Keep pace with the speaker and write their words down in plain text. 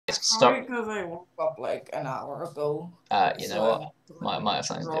Stop. Probably because I woke up like an hour ago, You so know what? I'm Might have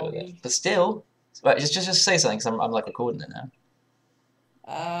something to do with it. groggy. But still, right, just say something, because I'm like recording it now.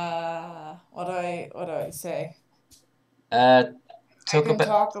 What do I say? Uh, I talk can about.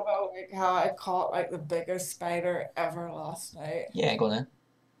 talk about like how I caught like the biggest spider ever last night. Yeah, go on then.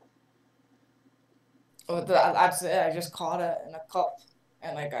 Oh, that's it. I just caught it in a cup,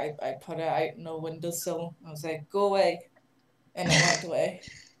 and like I put it out in the windowsill. I was like, "Go away," and it went away.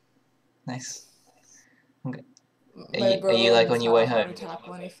 Nice. Okay. My Are brother you like on almost your had way a home? heart attack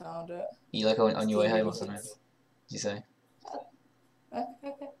when he found it. Are you like on your way Stevie home or was something? like, Did you say?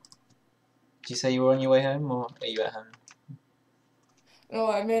 Did you say you were on your way home, or are you at home?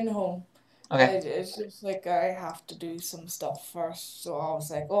 "No, I'm in home." Okay. It's just like I have to do some stuff first. So I was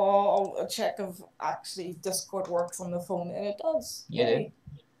like, oh, I'll check if actually Discord works on the phone, and it does. You do. Yay.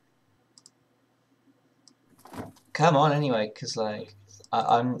 Come on, anyway, because like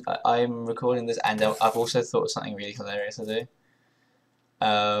I'm recording this, and I've also thought of something really hilarious to do.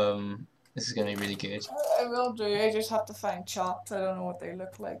 This is gonna be really good. I will do. I just have to find chops. I don't know what they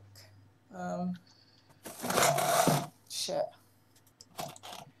look like. Um, shit.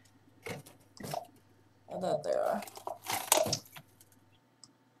 And that they are.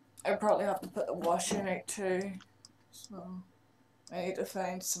 I probably have to put the washing out too. So I need to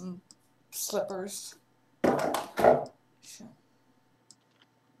find some slippers. Shit.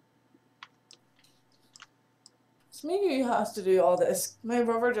 It's me who has to do all this. My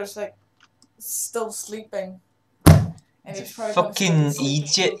brother just like still sleeping, and He's a he's probably gonna stay fucking asleep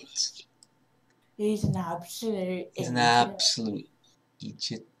until idiot. he's an absolute He's an idiot. absolute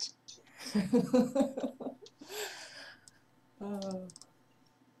idiot. Oh.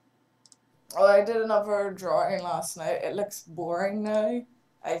 Well, I did another drawing last night. It looks boring now.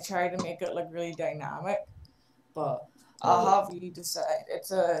 I tried to make it look really dynamic, but I'll Oh, have you decide.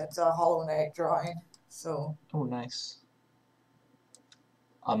 It's a Hollow Knight drawing, so oh, nice.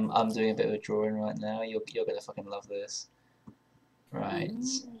 I'm doing a bit of a drawing right now. You're gonna fucking love this. Right.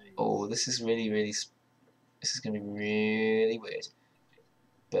 ooh. Oh, this is this is gonna be really weird.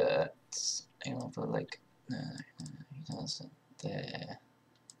 But hang on, but like no, that's there.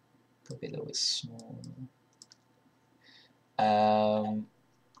 Could be a little bit small.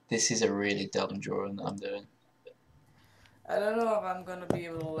 This is a really dumb drawing that I'm doing. I don't know if I'm gonna be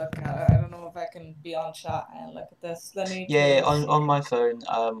able to look at it. I don't know if I can be on chat and look at this. Let me try Yeah, to see. on my phone,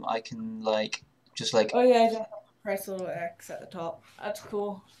 I can like just like Oh yeah, I just have to press a little X at the top. That's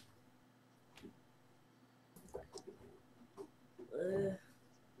cool. Ugh.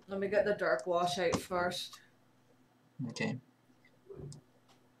 Let me get the dark wash out first. okay.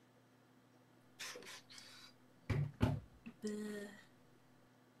 Ugh.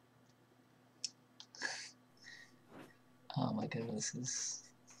 Oh my god, this is.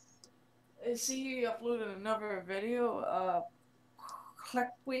 I see you uploaded another video.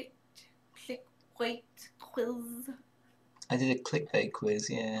 Clickbait, clickbait quiz. I did a clickbait quiz,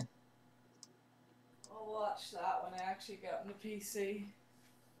 yeah. I'll watch that when I actually get on the PC.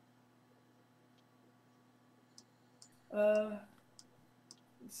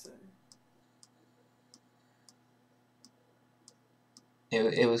 Let's see.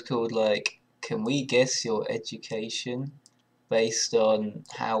 It was called like, can we guess your education based on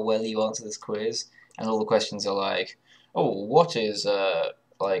how well you answer this quiz? And all the questions are like, oh,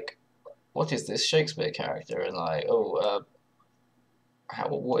 like what is this Shakespeare character? And like, oh,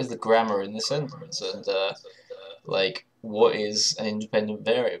 what is the grammar in this sentence? And like, what is an independent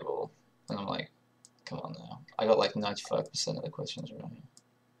variable? And I'm like, come on now. I got like 95% of the questions right.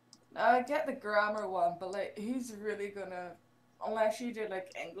 I get the grammar one, but like, who's really gonna? Unless you do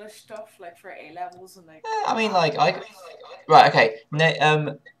like English stuff, like for A levels and like I mean, like, afterwards. right, okay.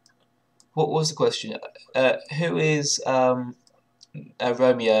 What was the question? Who is Romeo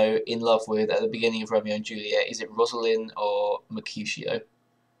in love with at the beginning of Romeo and Juliet? Is it Rosalind or Mercutio?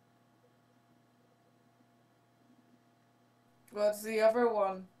 What's the other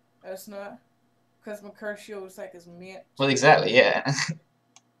one? Isn't it? Because Mercutio was like his mate. Well, exactly, yeah.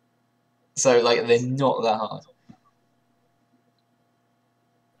 So, like, they're not that hard.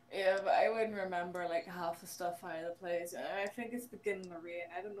 Yeah, but I wouldn't remember like half the stuff out of the plays. I think it's beginning to rain.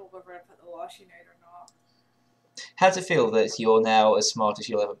 I don't know whether I put the washing out or not. How does it feel that you're now as smart as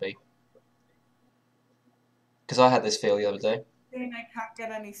you'll ever be? Because I had this feel the other day. Think I can't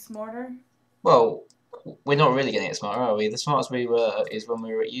get any smarter? Well, we're not really getting it smarter, are we? The smartest we were is when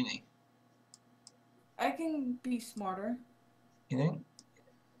we were at uni. I can be smarter. You think?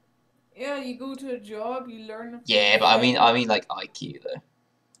 Yeah, you go to a job, you learn a few Yeah, but things. I mean like IQ though.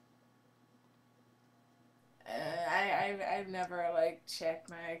 I've never like checked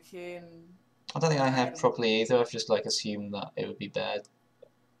my IQ and I don't think I I have properly either. I've just like assumed that it would be bad.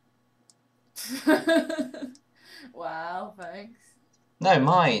 don't. Wow, thanks. No,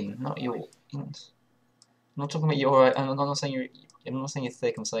 mine, not your. I'm not talking about your. I'm not saying you're. I'm not saying you're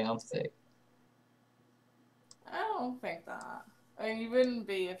thick. I'm saying I'm thick. I don't think that. I mean, you wouldn't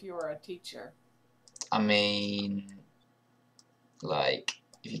be if you were a teacher. I mean, like,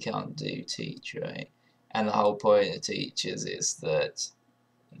 if you can't do teach, right? And the whole point of teachers is that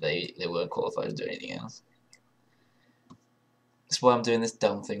they weren't qualified to do anything else. That's why I'm doing this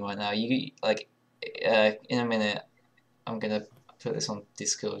dumb thing right now. You like, in a minute, I'm gonna put this on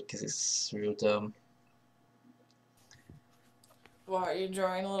Discord because it's real dumb. What, are you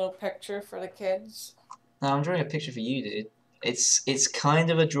drawing a little picture for the kids? No, I'm drawing a picture for you, dude. It's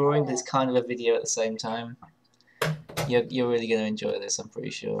kind of a drawing, but it's kind of a video at the same time. You're really gonna enjoy this, I'm pretty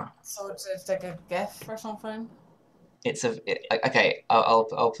sure. So it's like a GIF or something? Okay. I'll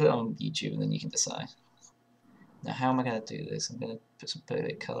put it on YouTube and then you can decide. Now, how am I gonna do this? I'm gonna put some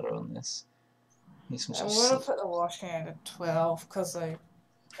perfect color on this. Need some I'm sort gonna of put the washing at 12 because like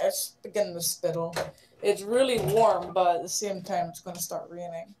it's beginning to spittle. It's really warm, but at the same time it's gonna start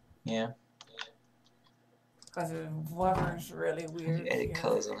raining yeah. because the weather's really How do weird you edit here.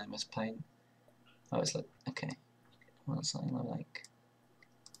 colors on MS Paint? Oh, it's like okay. Well, something like.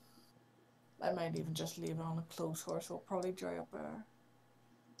 I might even just leave it on a clothes horse. It'll probably dry up better.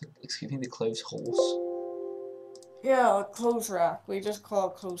 Excuse me, the clothes horse. Yeah, a clothes rack. We just call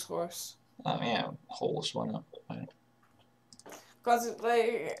it clothes horse. Oh yeah, horse. Why not? Right. Because it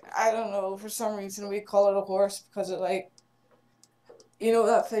like I don't know, for some reason we call it a horse because it like you know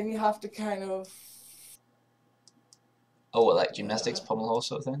that thing you have to kind of Oh, what, like gymnastics, pommel horse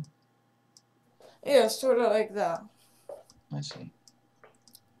sort of thing? yeah, sort of like that. I see.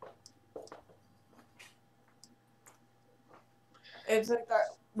 It's like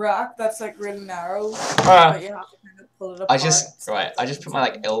that rack that's like really narrow, Ah. but you have to kind of pull it apart. I just put my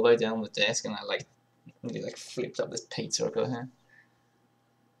like elbow down on the desk and I like really like flipped up this pizza I got here.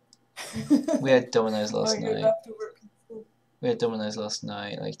 We had Domino's last night. We had Domino's last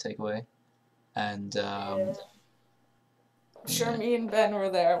night, like takeaway, and Yeah. Sure, yeah. me and Ben were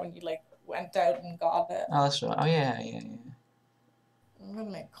there when you like went out and got it. Oh, that's right. Oh yeah. I'm gonna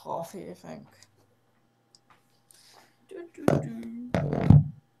make coffee, I think.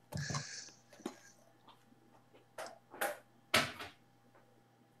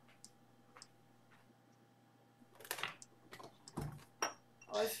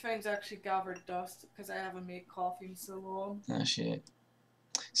 Oh, this phone's actually gathered dust because I haven't made coffee in so long. Oh shit.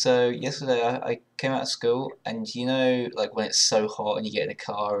 So yesterday I came out of school and you know like when it's so hot and you get in a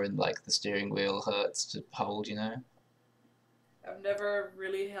car and like the steering wheel hurts to hold, you know? I've never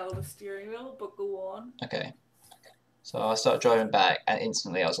really held a steering wheel, but go on. Okay. So I started driving back and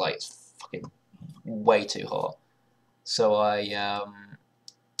instantly I was like, it's fucking way too hot. So I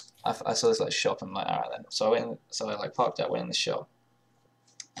saw this like shop and I'm like, alright then. So I like parked up, went in the shop,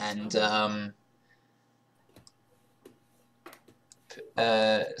 and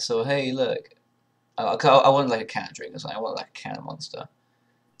so hey look, I wanted like a can of drink or something. I wanted like a can of Monster,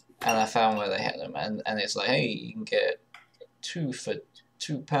 and I found where they had them, and it's like hey you can get 2 for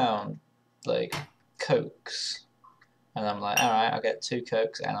 £2 like Cokes, and I'm like alright I'll get 2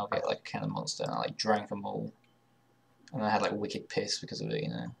 Cokes and I'll get like a can of Monster, and I like drank them all, and I had like wicked piss because of it, you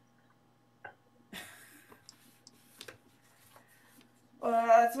know. Well,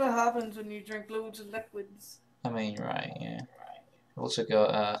 that's what happens when you drink loads of liquids. I mean, right, yeah. I've also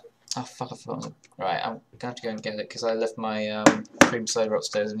got, oh fuck, I forgot. Right, I'm gonna have to go and get it because I left my cream soda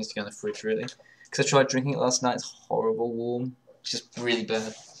upstairs. It needs to go in the fridge, really. Because I tried drinking it last night. It's horrible warm. It's just really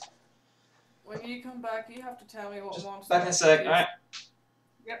bad. When you come back, you have to tell me what Monster. Back in a sec, alright?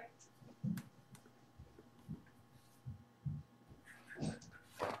 Yep.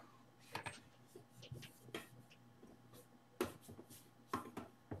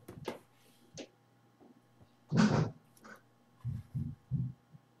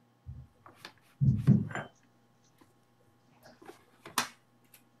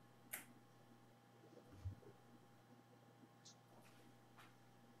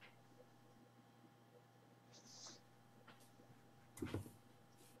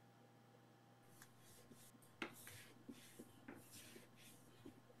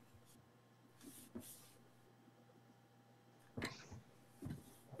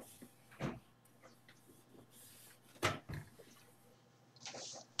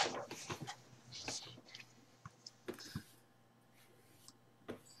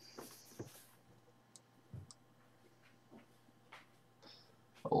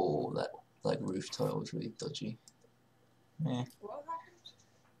 Oh, that like roof tile is really dodgy. Yeah. What happened?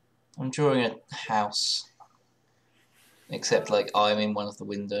 I'm drawing a house. Except like I'm in one of the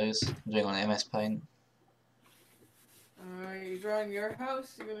windows. I'm doing on MS Paint. Are you drawing your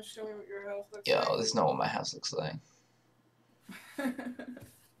house? You gonna show me what your house looks Yeah, like? this is not what my house looks like.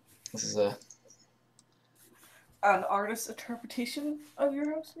 This is a. An artist's interpretation of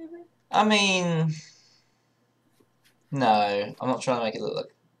your house, maybe? I mean, no, I'm not trying to make it look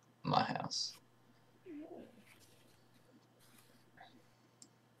like my house.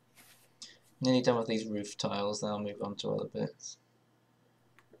 Nearly done with these roof tiles. Then I'll move on to other bits.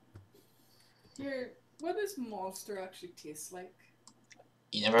 Here, what does Monster actually taste like?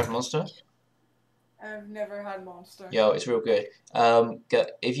 You never had Monster? I've never had Monster. Yo, it's real good.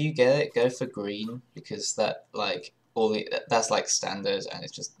 If you get it, go for green because that like that's like standard and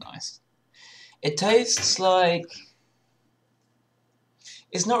it's just nice. It tastes like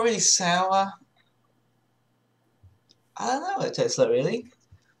it's not really sour. I don't know what it tastes like really.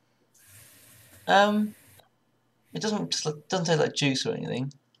 It doesn't taste like juice or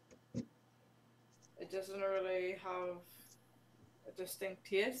anything. It doesn't really have a distinct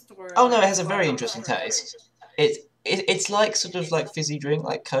taste, or Oh no, it has a very interesting taste. It's like sort of like fizzy drink,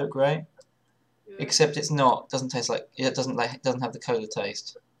 like Coke, right? Yeah. Except it's not. Doesn't taste like it. Doesn't have the cola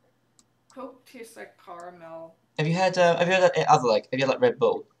taste. Coke tastes like caramel. Have you had other like have you had like Red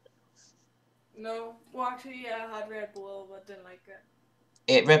Bull? No, well actually yeah, I had Red Bull but didn't like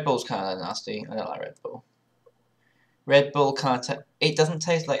it. Red Bull's kind of nasty. I don't like Red Bull. Red Bull kind of it doesn't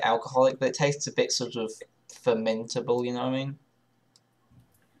taste like alcoholic, but it tastes a bit sort of fermentable. You know what I mean?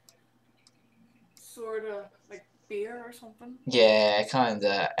 Sort of like beer or something. Yeah,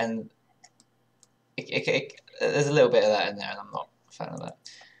 kinda. And there's a little bit of that in there, and I'm not a fan of that.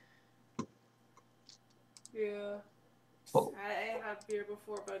 Yeah. Well, I had beer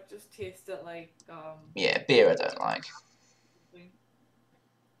before, but it just tasted like yeah, beer I don't like.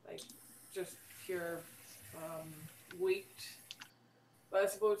 like just pure wheat. But I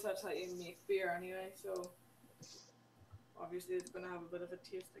suppose that's how you make beer anyway, so obviously it's gonna have a bit of a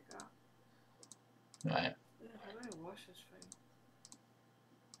taste like that. Right. Yeah, how do I wash this thing?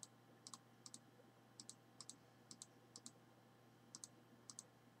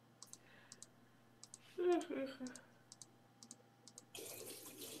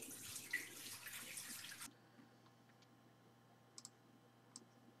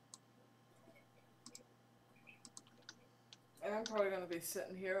 And I'm probably gonna be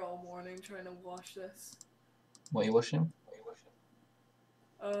sitting here all morning trying to wash this. What are you washing?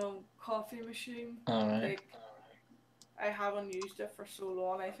 Coffee machine. Alright. Like, I haven't used it for so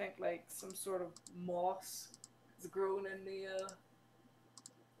long. I think like some sort of moss has grown in the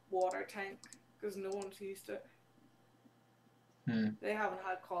water tank because no one's used it. They haven't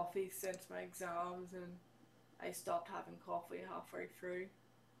had coffee since my exams, and I stopped having coffee halfway through.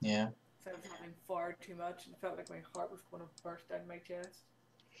 Yeah. So I was having far too much and felt like my heart was going to burst down my chest.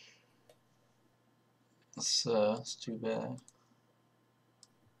 That's too bad.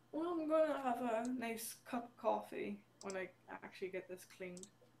 Well, I'm going to have a nice cup of coffee when I actually get this cleaned.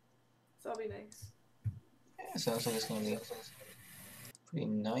 So that'll be nice. Yeah, sounds like it's gonna be pretty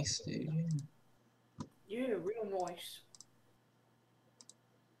nice, dude. Yeah, real nice.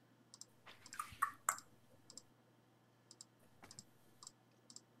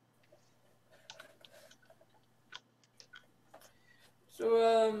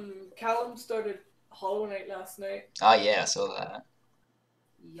 So, Callum started Hollow Knight last night. Ah, yeah, I saw that.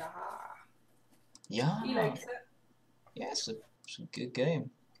 Yeah. Yeah. He likes it. Yeah, it's a good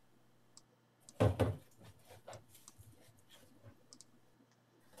game. And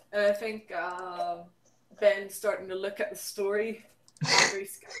I think Ben's starting to look at the story after he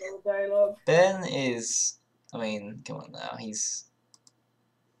skipped all the dialogue. Ben is, I mean, come on now, he's.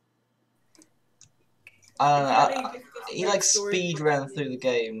 I don't know. He like speed ran through the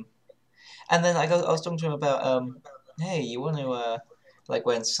game, and then like I was talking to him about hey, you want to like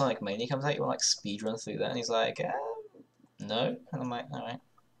when Sonic Mania comes out, you want to like speed run through that, and he's like, no, and I'm like, all right.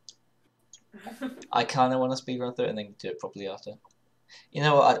 I kind of want to speed run through it and then do it properly after. You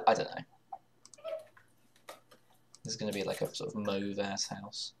know what? I don't know. This is gonna be like a sort of mauve ass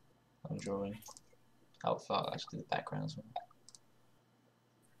house I'm drawing. Oh fuck! I should do the background as well.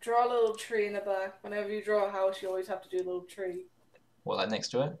 Draw a little tree in the back. Whenever you draw a house, you always have to do a little tree. What, like next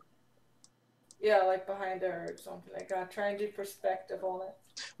to it? Yeah, like behind her or something like that. Try and do perspective on it.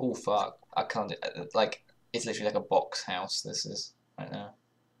 Oh fuck! I can't do like it's literally like a box house. This is right now.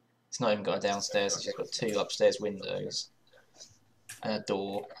 It's not even got a downstairs. It's just got 2 upstairs windows and a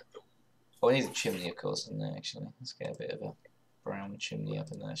door. Oh, it needs a chimney, of course, in there. Actually, let's get a bit of a brown chimney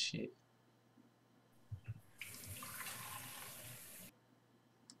up in there. Shit.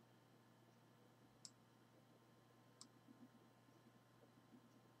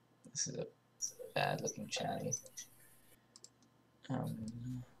 This is a bad looking channel. There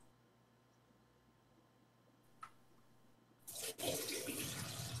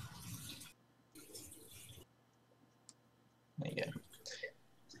you go.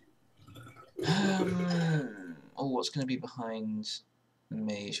 Oh, what's going to be behind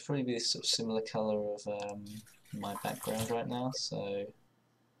me? It should probably be this sort of similar colour of my background right now. So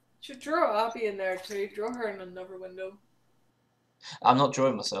should draw Abby in there too. Draw her in another window. I'm not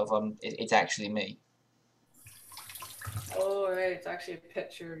drawing myself. It's actually me. Oh right, it's actually a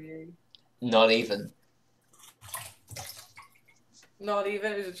picture of you. Not even. Not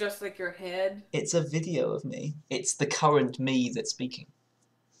even. Is it just like your head? It's a video of me. It's the current me that's speaking.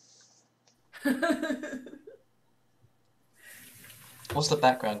 What's the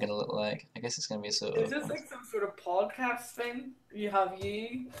background going to look like? I guess it's going to be a sort of... Is this like some sort of podcast thing? You have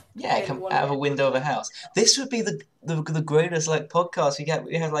you? Yeah, come out of a window of a house. This would be the greatest like podcast.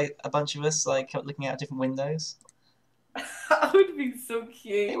 We have like a bunch of us like looking out different windows. That would be so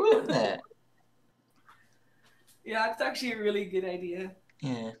cute. It would, wouldn't it? Yeah, it's actually a really good idea.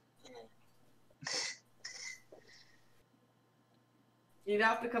 Yeah. You'd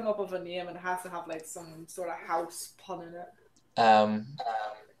have to come up with a name, and it has to have like some sort of house pun in it.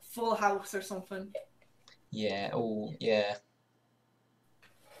 Full House or something. Yeah. Oh, yeah.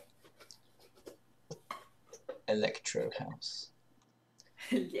 Electro House.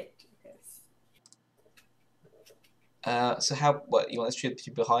 Electro House. So what you want this tree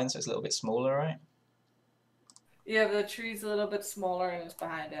to be behind, so it's a little bit smaller, right? Yeah, the tree's a little bit smaller and it's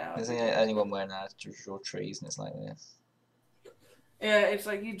behind out. There's only one way now to draw trees, and it's like this. Yeah, it's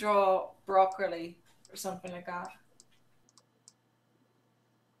like you draw broccoli or something like that.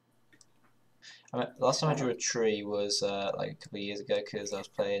 I mean, last time I drew a tree was like a couple of years ago because I was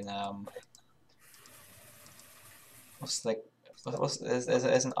playing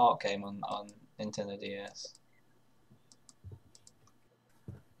there's an art game on Nintendo DS.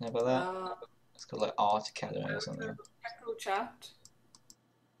 Know about that? It's called like Art Academy or something. Echo Chat?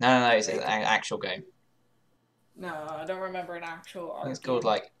 No, it's an actual game. No, I don't remember an actual art. I think it's called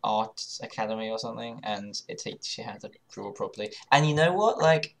like Art Academy or something, and it teaches you how to draw properly. And you know what?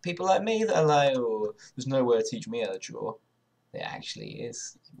 Like people like me that are like, oh, there's no way to teach me how to draw. There actually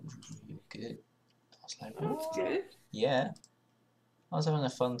is. It was really good. I was like, that's good. Yeah, I was having a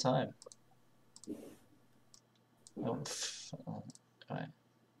fun time. Oh, right.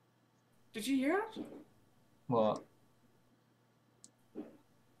 Did you hear it? What?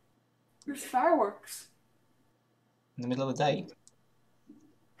 There's fireworks. In the middle of the day?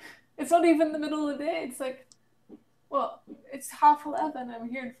 It's not even the middle of the day. It's like, well, it's 11:30. I'm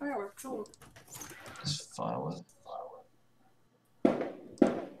hearing fireworks. Oh. It's fireworks.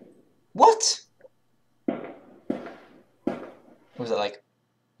 What? Was it like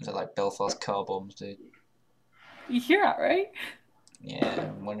Belfast car bombs, dude? You hear that, right? Yeah,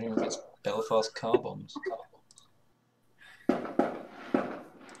 I'm wondering if it's Belfast car bombs.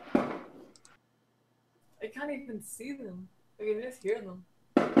 I can't even see them. I can just hear them.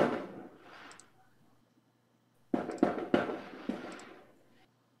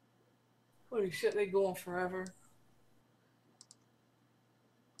 Holy shit, they go on forever.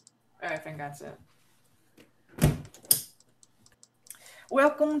 I think that's it.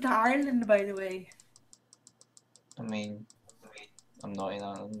 Welcome to Ireland, by the way. I mean, I'm not in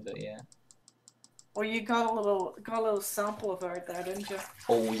Ireland, but yeah. Well, you got a little sample of art there, didn't you?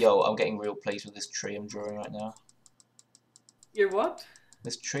 Oh, yo, I'm getting real pleased with this tree I'm drawing right now. You're what?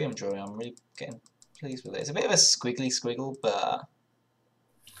 This tree I'm drawing, I'm really getting pleased with it. It's a bit of a squiggly squiggle, but...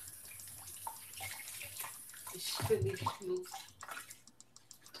 Maybe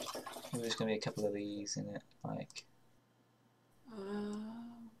there's going to be a couple of these in it, like...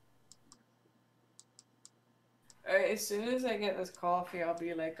 As soon as I get this coffee, I'll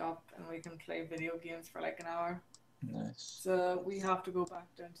be like up and we can play video games for like an hour. Nice. So we have to go back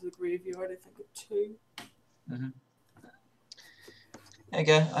down to the graveyard, I think, at 2. Mm-hmm. There you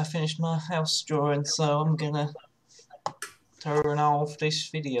go, I finished my house drawing, so I'm gonna turn off this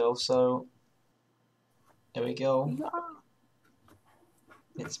video, so there we go. Yeah.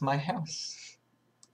 It's my house.